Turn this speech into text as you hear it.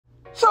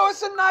So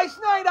it's a nice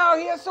night out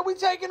here, so we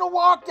taking a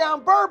walk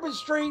down Bourbon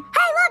Street.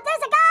 Hey, look,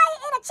 there's a guy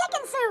in a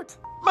chicken suit.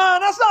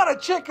 Man, that's not a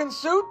chicken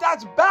suit.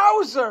 That's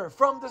Bowser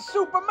from the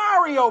Super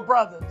Mario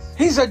Brothers.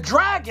 He's a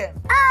dragon.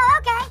 Oh,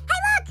 okay.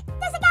 Hey, look,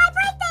 there's a guy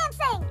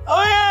breakdancing.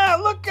 Oh, yeah,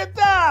 look at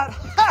that.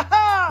 Ha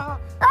ha.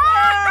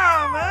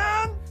 Yeah,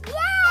 man. Yeah.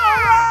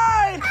 All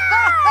right.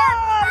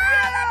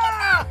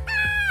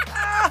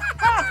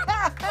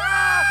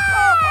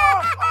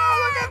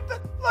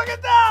 Look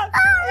at that.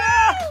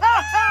 Yeah.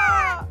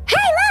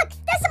 Hey, look,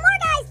 there's some more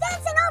guys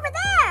dancing over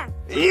there.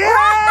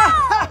 Yeah.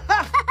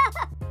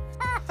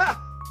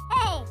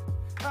 Hey.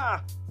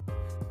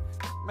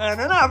 Man,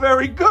 they're not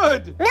very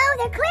good. No,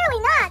 they're clearly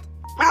not.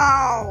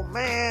 Oh,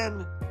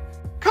 man.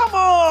 Come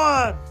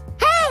on.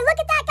 Hey, look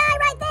at that guy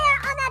right there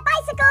on that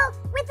bicycle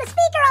with the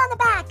speaker on the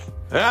back.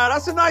 Yeah,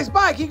 that's a nice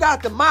bike. He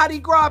got the Mardi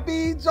Gras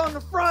beads on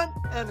the front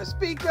and the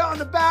speaker on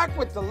the back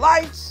with the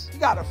lights. He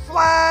got a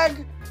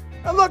flag.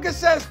 And look, it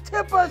says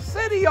Tipper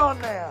City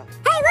on there.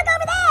 Hey, look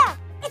over there.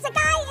 It's a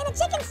guy in a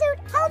chicken suit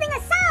holding a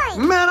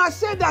sign. Man, I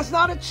said that's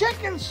not a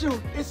chicken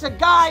suit. It's a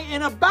guy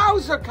in a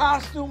Bowser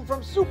costume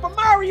from Super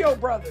Mario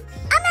Brothers.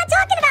 I'm not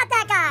talking about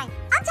that guy.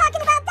 I'm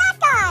talking about that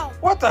guy.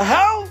 What the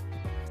hell?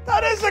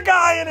 That is a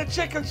guy in a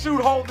chicken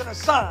suit holding a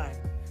sign.